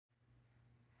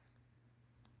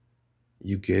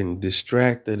You getting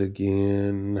distracted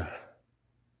again.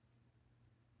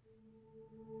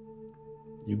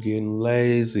 You getting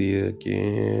lazy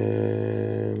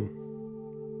again.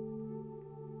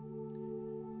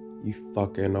 You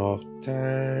fucking off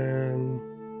time.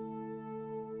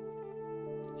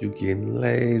 You getting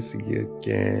lazy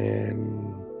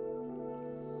again.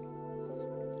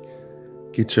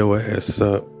 Get your ass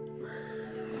up.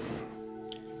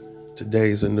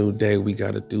 Today's a new day. We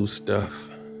gotta do stuff.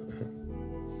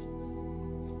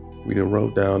 We done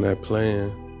wrote down that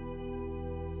plan.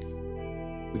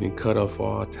 We done cut off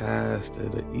all ties to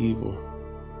the evil.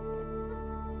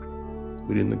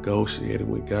 We done negotiated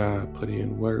with God, put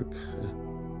in work,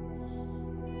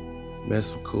 met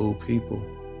some cool people.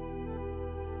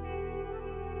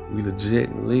 We legit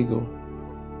and legal.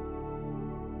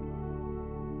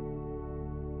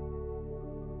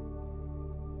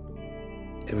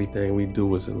 Everything we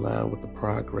do is in line with the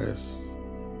progress.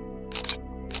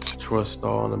 Trust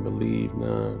all and believe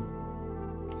none.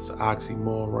 It's an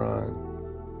oxymoron,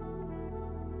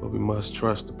 but we must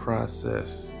trust the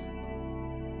process.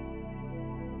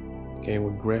 Can't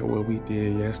regret what we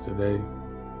did yesterday,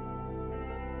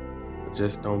 but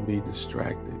just don't be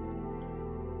distracted.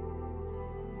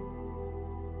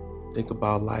 Think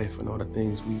about life and all the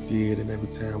things we did, and every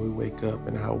time we wake up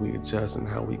and how we adjust and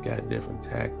how we got different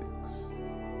tactics.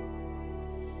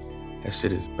 That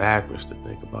shit is backwards to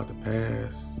think about the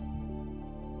past.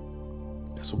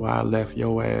 That's why I left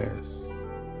your ass.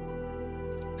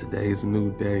 Today's a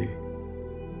new day.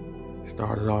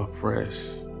 Started off fresh.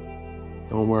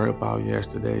 Don't worry about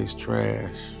yesterday's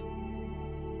trash.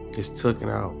 It's taken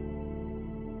out,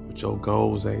 but your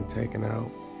goals ain't taken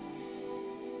out.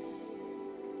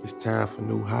 It's time for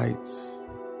new heights.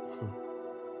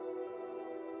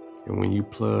 And when you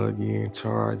plug in,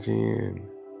 charge in,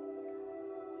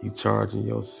 you charging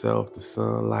yourself. The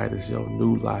sunlight is your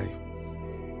new life.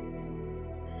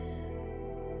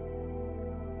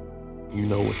 You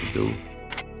know what to do.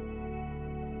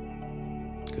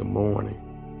 Good morning.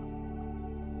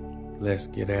 Let's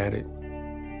get at it.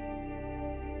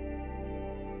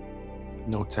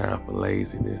 No time for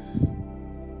laziness.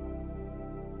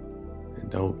 And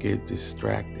don't get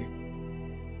distracted.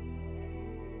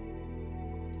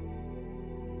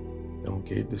 Don't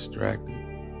get distracted.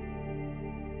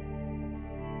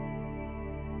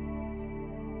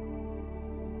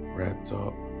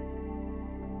 Raptalk.